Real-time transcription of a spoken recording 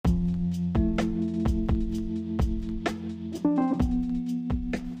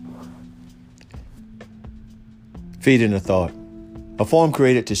Feeding a thought. A forum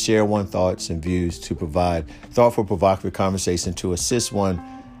created to share one's thoughts and views, to provide thoughtful, provocative conversation, to assist one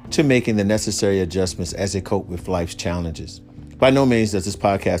to making the necessary adjustments as they cope with life's challenges. By no means does this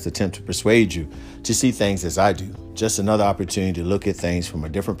podcast attempt to persuade you to see things as I do. Just another opportunity to look at things from a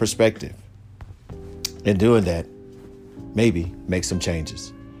different perspective. In doing that, maybe make some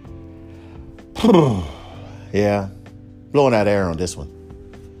changes. Yeah, blowing out air on this one.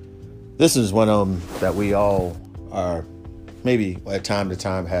 This is one of them that we all are maybe at time to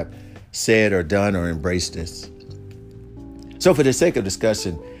time have said or done or embraced this. So for the sake of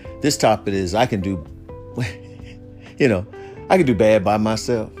discussion, this topic is I can do bad by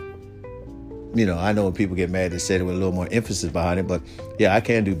myself. I know when people get mad, they say it with a little more emphasis behind it, but yeah, I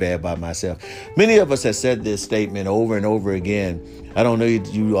can do bad by myself. Many of us have said this statement over and over again. I don't need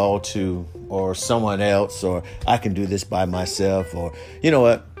you all to, or someone else, or I can do this by myself, or you know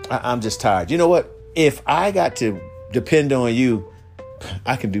what, I'm just tired. You know what? If I got to depend on you,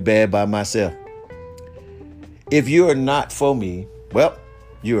 I can do bad by myself. If you are not for me, well,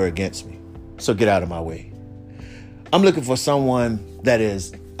 you are against me. So get out of my way. I'm looking for someone that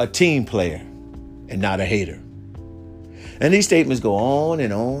is a team player and not a hater. And these statements go on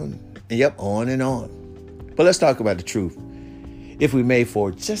and on, and on and on. But let's talk about the truth, if we may,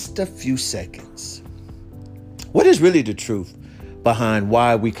 for just a few seconds. What is really the truth behind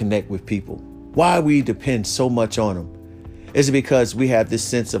why we connect with people? Why we depend so much on them? Is it because we have this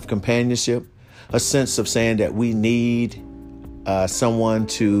sense of companionship, a sense of saying that we need someone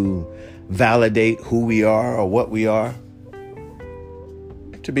to validate who we are or what we are?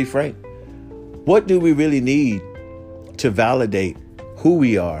 To be frank, what do we really need to validate who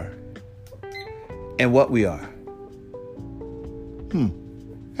we are and what we are?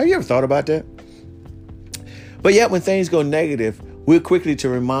 Have you ever thought about that? But yet when things go negative, we're quickly to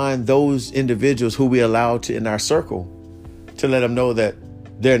remind those individuals who we allow in our circle to let them know that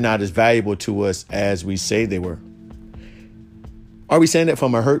they're not as valuable to us as we say they were. Are we saying that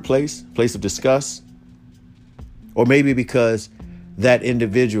from a hurt place of disgust? Or maybe because that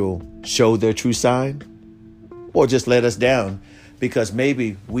individual showed their true sign? Or just let us down because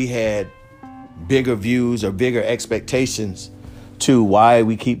maybe we had bigger views or bigger expectations to why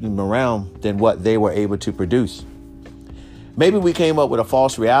we keep them around than what they were able to produce? Maybe we came up with a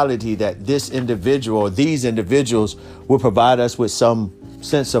false reality that this individual or these individuals will provide us with some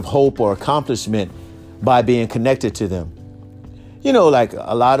sense of hope or accomplishment by being connected to them. Like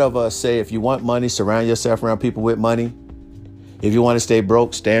a lot of us say, if you want money, surround yourself around people with money. If you want to stay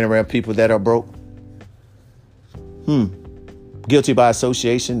broke, stand around people that are broke. Guilty by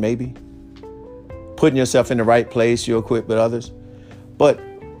association, maybe. Putting yourself in the right place, you're equipped with others. But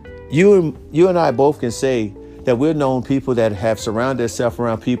you and I both can say that we've known people that have surrounded themselves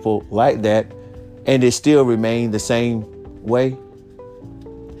around people like that, and they still remain the same way.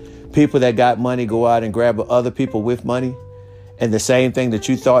 People that got money go out and grab other people with money. And the same thing that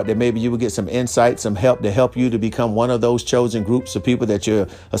you thought that maybe you would get some insight, some help to help you to become one of those chosen groups of people that you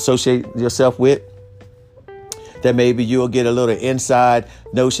associate yourself with. That maybe you'll get a little inside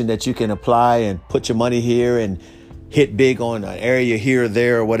notion that you can apply and put your money here and hit big on an area here or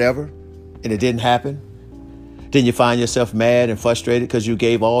there or whatever. And it didn't happen. Then you find yourself mad and frustrated because you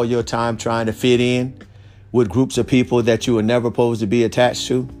gave all your time trying to fit in with groups of people that you were never supposed to be attached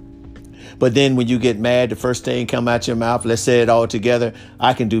to. But then when you get mad, the first thing come out your mouth, let's say it all together,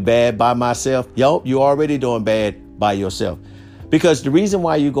 I can do bad by myself. Yo, you're already doing bad by yourself. Because the reason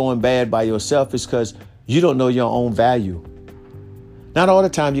why you're going bad by yourself is because you don't know your own value. Not all the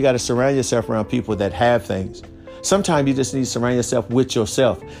time you got to surround yourself around people that have things. Sometimes you just need to surround yourself with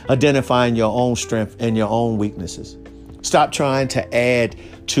yourself, identifying your own strength and your own weaknesses. Stop trying to add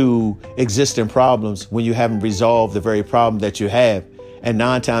to existing problems when you haven't resolved the very problem that you have. And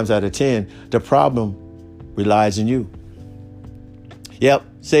 9 times out of 10, the problem relies on you. Yep,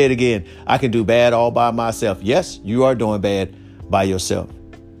 say it again. I can do bad all by myself. Yes, you are doing bad by yourself.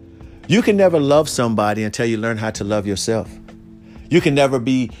 You can never love somebody until you learn how to love yourself. You can never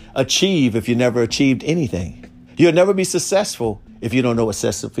achieve if you never achieved anything. You'll never be successful if you don't know what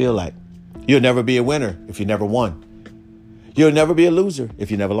success feels like. You'll never be a winner if you never won. You'll never be a loser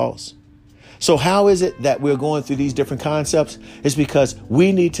if you never lost. So how is it that we're going through these different concepts? It's because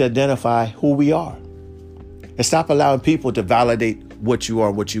we need to identify who we are and stop allowing people to validate what you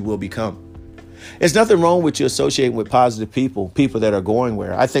are, what you will become. There's nothing wrong with you associating with positive people that are going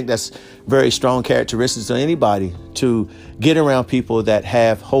where. I think that's very strong characteristics of anybody, to get around people that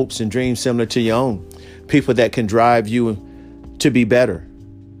have hopes and dreams similar to your own, people that can drive you to be better.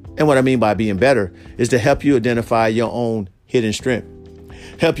 And what I mean by being better is to help you identify your own hidden strength.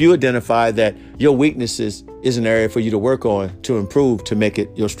 Help you identify that your weaknesses is an area for you to work on, to improve, to make it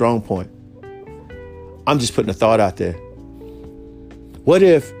your strong point. I'm just putting a thought out there. What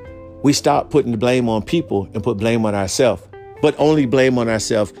if we stop putting the blame on people and put blame on ourselves, but only blame on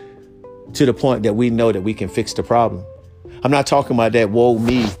ourselves to the point that we know that we can fix the problem? I'm not talking about that woe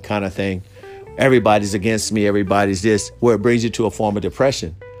me kind of thing. Everybody's against me. Everybody's this, where it brings you to a form of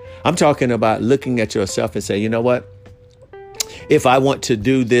depression. I'm talking about looking at yourself and saying, you know what? If I want to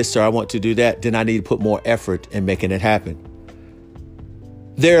do this or I want to do that, then I need to put more effort in making it happen.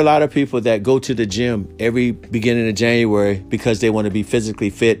 There are a lot of people that go to the gym every beginning of January because they want to be physically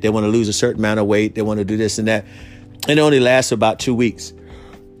fit. They want to lose a certain amount of weight. They want to do this and that. And it only lasts about 2 weeks.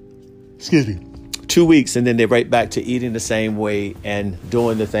 Excuse me. 2 weeks, and then they're right back to eating the same way and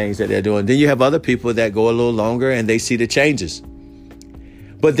doing the things that they're doing. Then you have other people that go a little longer and they see the changes.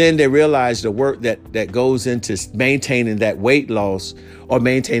 But then they realize the work that goes into maintaining that weight loss or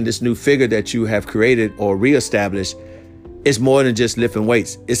maintaining this new figure that you have created or reestablished is more than just lifting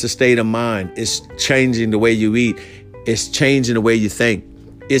weights. It's a state of mind. It's changing the way you eat. It's changing the way you think.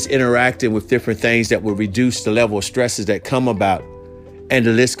 It's interacting with different things that will reduce the level of stresses that come about. And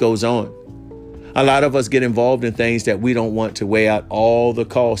the list goes on. A lot of us get involved in things that we don't want to weigh out all the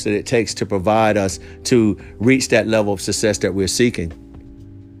costs that it takes to provide us to reach that level of success that we're seeking.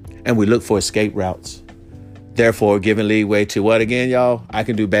 And we look for escape routes. Therefore, giving leeway to what again, y'all? I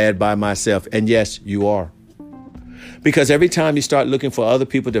can do bad by myself. And yes, you are. Because every time you start looking for other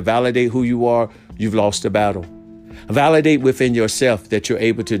people to validate who you are, you've lost the battle. Validate within yourself that you're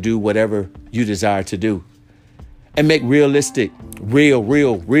able to do whatever you desire to do. And make realistic views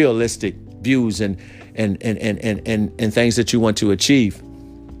and things that you want to achieve.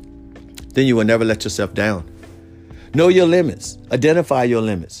 Then you will never let yourself down. Know your limits, identify your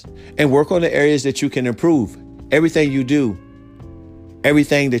limits, and work on the areas that you can improve. Everything you do,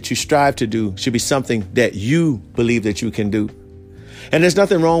 everything that you strive to do should be something that you believe that you can do. And there's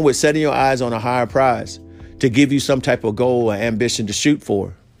nothing wrong with setting your eyes on a higher prize to give you some type of goal or ambition to shoot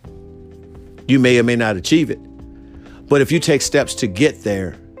for. You may or may not achieve it. But if you take steps to get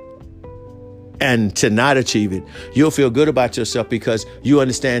there and to not achieve it, you'll feel good about yourself because you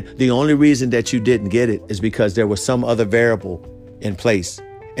understand the only reason that you didn't get it is because there was some other variable in place,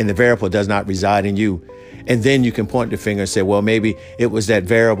 and the variable does not reside in you. And then you can point the finger and say, well, maybe it was that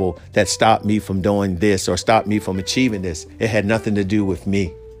variable that stopped me from doing this or stopped me from achieving this. It had nothing to do with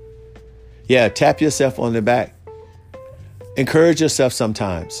me. Yeah, tap yourself on the back. Encourage yourself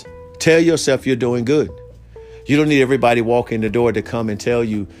sometimes. Tell yourself you're doing good. You don't need everybody walking the door to come and tell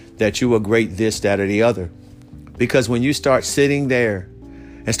you that you are great this, that, or the other. Because when you start sitting there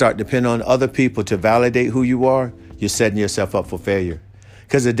and start depending on other people to validate who you are, you're setting yourself up for failure.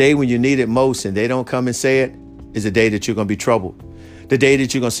 Because the day when you need it most and they don't come and say it is the day that you're going to be troubled. The day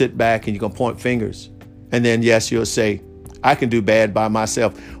that you're going to sit back and you're going to point fingers. And then, yes, you'll say, I can do bad by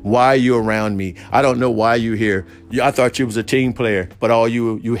myself. Why are you around me? I don't know why you're here. I thought you was a team player, but all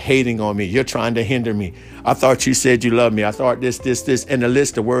you hating on me. You're trying to hinder me. I thought you said you love me. I thought this, and the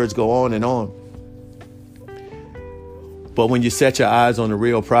list of words go on and on. But when you set your eyes on the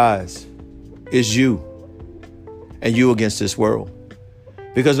real prize, it's you and you against this world.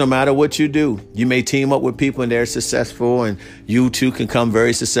 Because no matter what you do, you may team up with people and they're successful and you too can come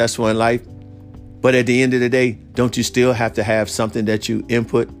very successful in life. But at the end of the day, don't you still have to have something that you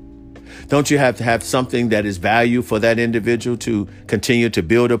input? Don't you have to have something that is value for that individual to continue to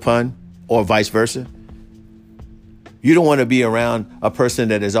build upon, or vice versa? You don't want to be around a person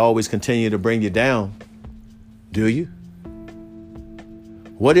that is always continuing to bring you down, do you?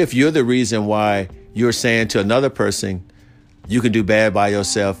 What if you're the reason why you're saying to another person, you can do bad by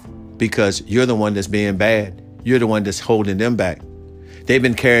yourself because you're the one that's being bad. You're the one that's holding them back. They've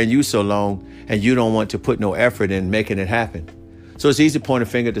been carrying you so long and you don't want to put no effort in making it happen. So it's easy to point a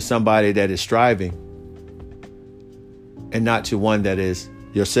finger to somebody that is striving and not to one that is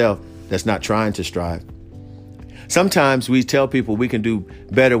yourself that's not trying to strive. Sometimes we tell people we can do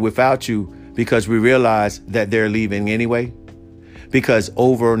better without you because we realize that they're leaving anyway. Because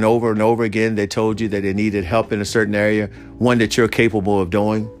over and over and over again, they told you that they needed help in a certain area, one that you're capable of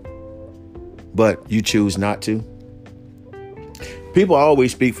doing, but you choose not to. People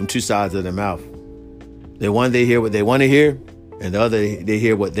always speak from two sides of their mouth. The one, they hear what they want to hear, and the other, they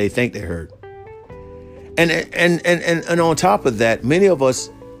hear what they think they heard. And on top of that, many of us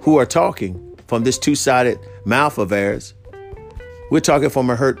who are talking from this two-sided mouth of ours, we're talking from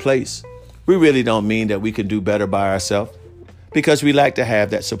a hurt place. We really don't mean that we can do better by ourselves because we like to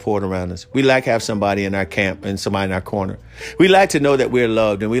have that support around us. We like to have somebody in our camp and somebody in our corner. We like to know that we're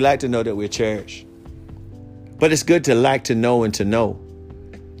loved and we like to know that we're cherished. But it's good to like to know and to know.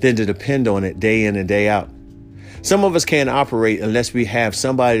 than to depend on it day in and day out. Some of us can't operate unless we have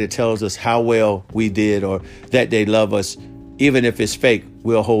somebody that tells us how well we did or that they love us. Even if it's fake,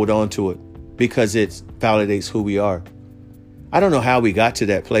 we'll hold on to it because it validates who we are. I don't know how we got to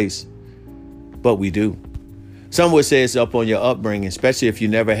that place, but we do. Some would say it's up on your upbringing, especially if you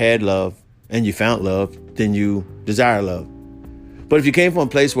never had love and you found love, then you desire love. But if you came from a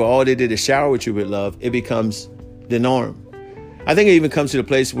place where all they did is shower with you with love, it becomes the norm. I think it even comes to the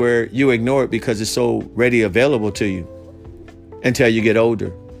place where you ignore it because it's so ready available to you until you get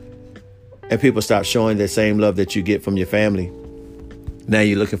older and people stop showing the same love that you get from your family. Now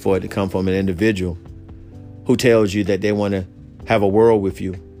you're looking for it to come from an individual who tells you that they want to have a world with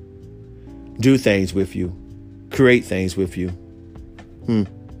you, do things with you, create things with you.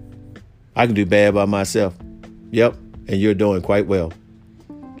 I can do bad by myself. Yep, and you're doing quite well.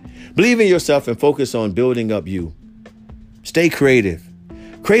 Believe in yourself and focus on building up you. Stay creative.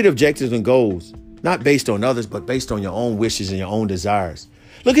 Create objectives and goals, not based on others, but based on your own wishes and your own desires.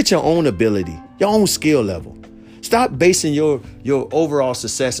 Look at your own ability, your own skill level. Stop basing your overall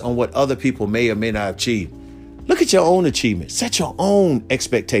success on what other people may or may not achieve. Look at your own achievements. Set your own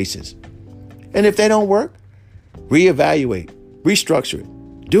expectations. And if they don't work, reevaluate, restructure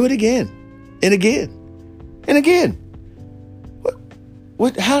it. Do it again and again and again.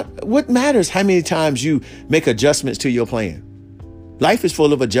 What matters how many times you make adjustments to your plan? Life is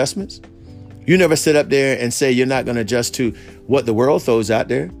full of adjustments. You never sit up there and say you're not going to adjust to what the world throws out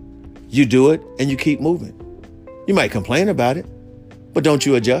there. You do it and you keep moving. You might complain about it, but don't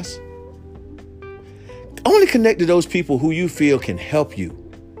you adjust? Only connect to those people who you feel can help you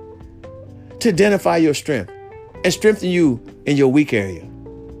to identify your strength and strengthen you in your weak area.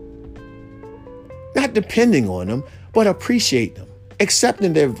 Not depending on them, but appreciate them.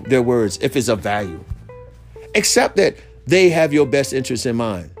 Accepting their words if it's of value. Accept that they have your best interests in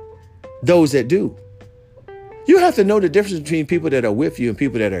mind. Those that do. You have to know the difference between people that are with you and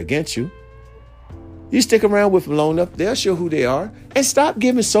people that are against you. You stick around with them long enough, they'll show who they are, and stop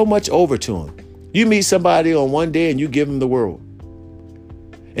giving so much over to them. You meet somebody on one day and you give them the world.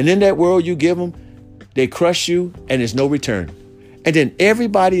 And in that world you give them, they crush you and there's no return. And then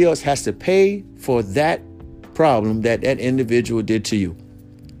everybody else has to pay for that problem that individual did to you.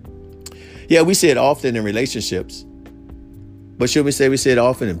 Yeah, we say it often in relationships. But should we say it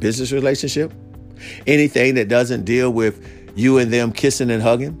often in business relationship? Anything that doesn't deal with you and them kissing and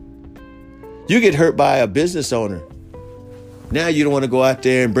hugging? You get hurt by a business owner. Now you don't want to go out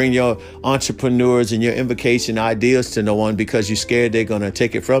there and bring your entrepreneurs and your invocation ideas to no one because you're scared they're going to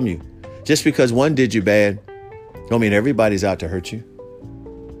take it from you. Just because one did you bad, don't mean everybody's out to hurt you.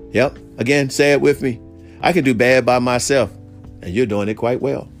 Yep. Again, say it with me. I can do bad by myself, and you're doing it quite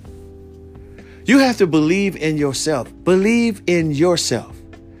well. You have to believe in yourself. Believe in yourself.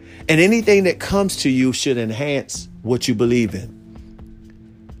 And anything that comes to you should enhance what you believe in.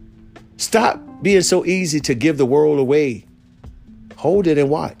 Stop being so easy to give the world away. Hold it and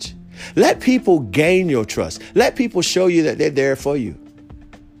watch. Let people gain your trust. Let people show you that they're there for you.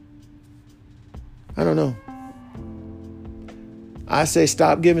 I don't know. I say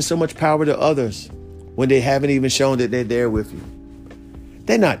stop giving so much power to others when they haven't even shown that they're there with you.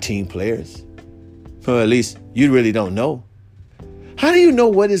 They're not team players. Or at least you really don't know. How do you know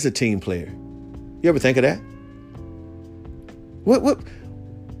what is a team player? You ever think of that?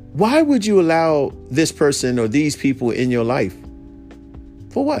 Why would you allow this person or these people in your life?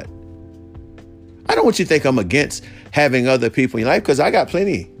 For what? I don't want you to think I'm against having other people in your life, because I got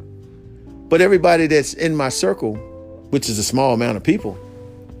plenty. But everybody that's in my circle, which is a small amount of people,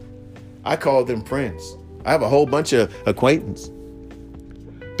 I call them friends. I have a whole bunch of acquaintances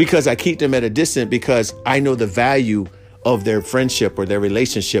because I keep them at a distance because I know the value of their friendship or their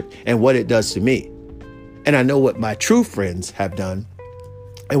relationship and what it does to me. And I know what my true friends have done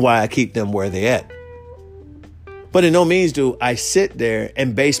and why I keep them where they're at. But in no means do I sit there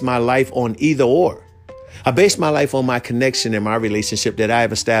and base my life on either or. I base my life on my connection and my relationship that I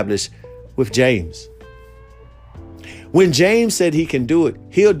have established with James. When James said he can do it,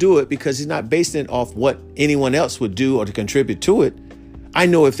 he'll do it because he's not basing it off what anyone else would do or to contribute to it. I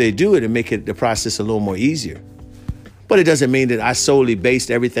know if they do it and make the process a little more easier. But it doesn't mean that I solely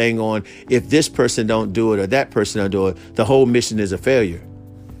based everything on if this person don't do it or that person don't do it, the whole mission is a failure.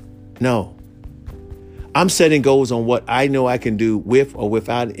 No. I'm setting goals on what I know I can do with or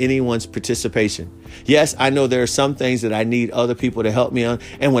without anyone's participation. Yes, I know there are some things that I need other people to help me on.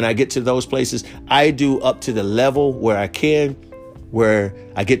 And when I get to those places, I do up to the level where I can, where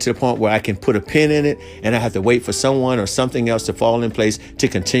I get to the point where I can put a pin in it and I have to wait for someone or something else to fall in place to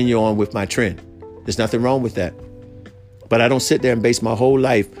continue on with my trend. There's nothing wrong with that. But I don't sit there and base my whole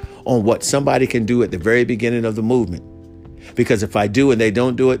life on what somebody can do at the very beginning of the movement. Because if I do and they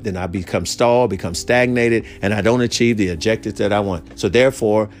don't do it, then I become stalled, become stagnated, and I don't achieve the objectives that I want. So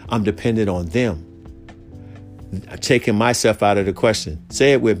therefore, I'm dependent on them. I'm taking myself out of the question.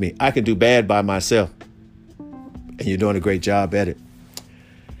 Say it with me. I can do bad by myself. And you're doing a great job at it.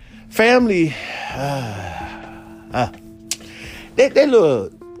 Family, they're a little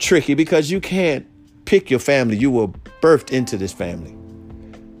tricky because you can't pick your family. You were birthed into this family.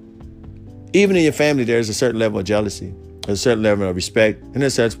 Even in your family, there's a certain level of jealousy, a certain level of respect, and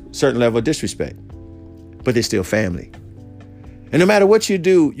there's a certain level of disrespect. But they're still family. And no matter what you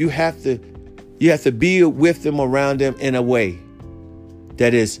do, you have to be with them, around them in a way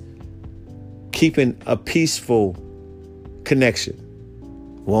that is keeping a peaceful connection.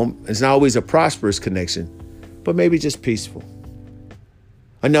 Well, it's not always a prosperous connection, but maybe just peaceful.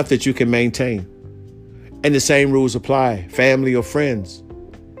 Enough that you can maintain. And the same rules apply, family or friends.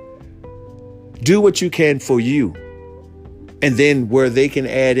 Do what you can for you. And then where they can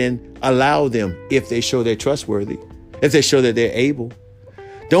add in, allow them if they show they're trustworthy, if they show that they're able.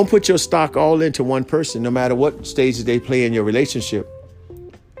 Don't put your stock all into one person, no matter what stages they play in your relationship.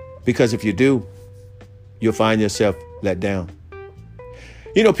 Because if you do, you'll find yourself let down.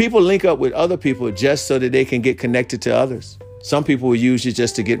 You know, people link up with other people just so that they can get connected to others. Some people will use you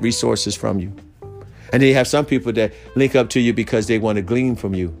just to get resources from you. And then you have some people that link up to you because they want to glean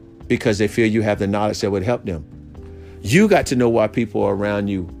from you, because they feel you have the knowledge that would help them. You got to know why people are around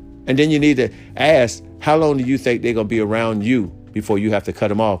you. And then you need to ask, how long do you think they're going to be around you before you have to cut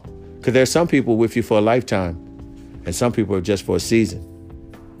them off? Because there's some people with you for a lifetime and some people are just for a season.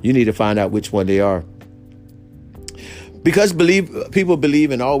 You need to find out which one they are. Because people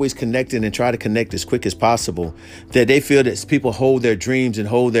believe in always connecting and try to connect as quick as possible, that they feel that people hold their dreams and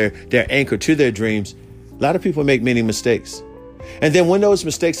hold their anchor to their dreams. A lot of people make many mistakes. And then when those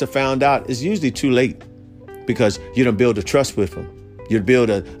mistakes are found out, it's usually too late because you don't build a trust with them. You build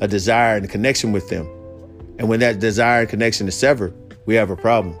a desire and a connection with them. And when that desire and connection is severed, we have a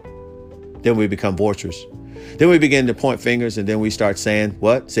problem. Then we become vultures. Then we begin to point fingers and then we start saying,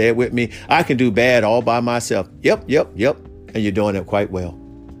 what? Say it with me. I can do bad all by myself. Yep. And you're doing it quite well.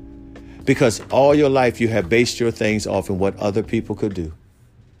 Because all your life you have based your things off in what other people could do.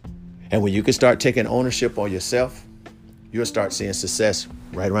 And when you can start taking ownership on yourself, you'll start seeing success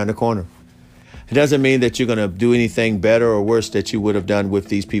right around the corner. It doesn't mean that you're going to do anything better or worse that you would have done with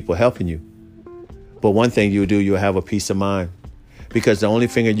these people helping you. But one thing you'll do, you'll have a peace of mind. Because the only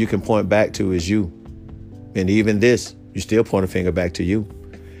finger you can point back to is you. And even this, you still point a finger back to you.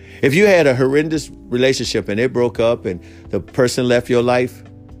 If you had a horrendous relationship and it broke up and the person left your life,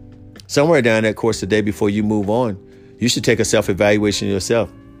 somewhere down that course the day before you move on, you should take a self-evaluation yourself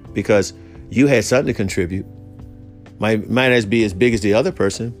because you had something to contribute. Might not be as big as the other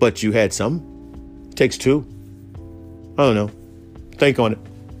person, but you had some. It takes two. I don't know. Think on it.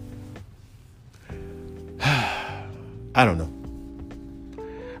 I don't know.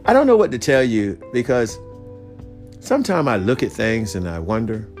 I don't know what to tell you because sometimes I look at things and I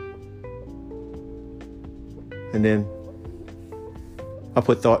wonder. And then I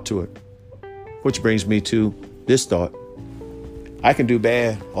put thought to it, which brings me to this thought. I can do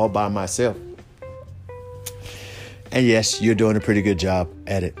bad all by myself. And yes, you're doing a pretty good job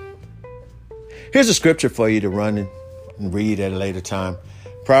at it. Here's a scripture for you to run and read at a later time.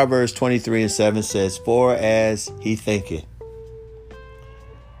 Proverbs 23:7 says, for as he thinketh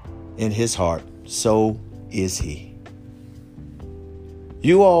in his heart, so is he.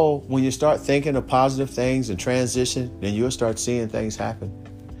 You all, when you start thinking of positive things and transition, then you'll start seeing things happen.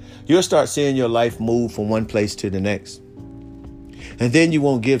 You'll start seeing your life move from one place to the next. And then you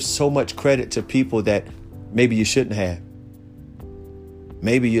won't give so much credit to people that maybe you shouldn't have.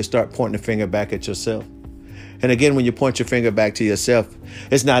 Maybe you'll start pointing the finger back at yourself. And again, when you point your finger back to yourself,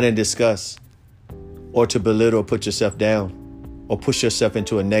 it's not in disgust or to belittle or put yourself down or push yourself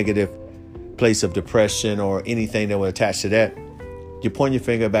into a negative place of depression or anything that will attach to that. You point your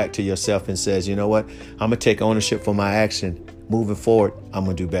finger back to yourself and says, you know what? I'm going to take ownership for my action. Moving forward, I'm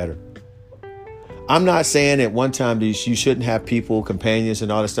going to do better. I'm not saying at one time you shouldn't have people, companions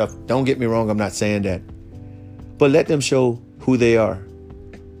and all that stuff. Don't get me wrong. I'm not saying that. But let them show who they are.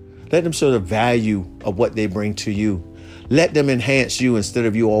 Let them show the value of what they bring to you. Let them enhance you instead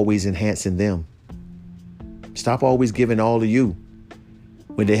of you always enhancing them. Stop always giving all to you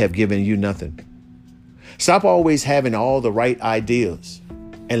when they have given you nothing. Stop always having all the right ideas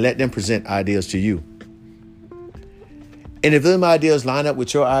and let them present ideas to you. And if them ideas line up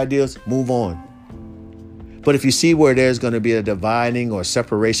with your ideas, move on. But if you see where there's going to be a dividing or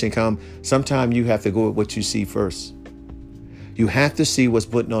separation come, sometimes you have to go with what you see first. You have to see what's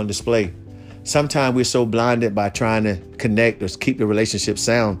put on display. Sometimes we're so blinded by trying to connect or keep the relationship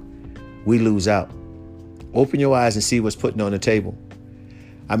sound, we lose out. Open your eyes and see what's putting on the table.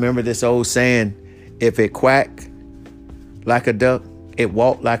 I remember this old saying, if it quack like a duck, it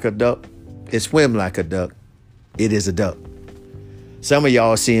walk like a duck, it swim like a duck, it is a duck. Some of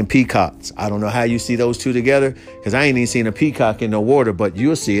y'all are seeing peacocks. I don't know how you see those two together, because I ain't even seen a peacock in the water, but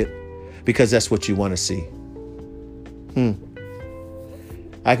you'll see it because that's what you want to see.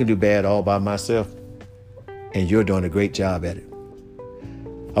 I can do bad all by myself, and you're doing a great job at it.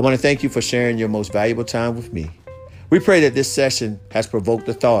 I want to thank you for sharing your most valuable time with me. We pray that this session has provoked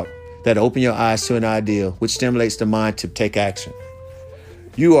a thought that open your eyes to an ideal which stimulates the mind to take action.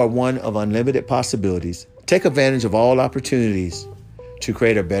 You are one of unlimited possibilities. Take advantage of all opportunities to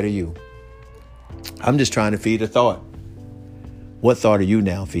create a better you. I'm just trying to feed a thought. What thought are you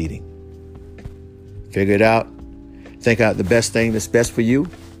now feeding? Figure it out. Think out the best thing that's best for you.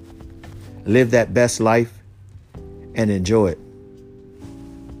 Live that best life and enjoy it.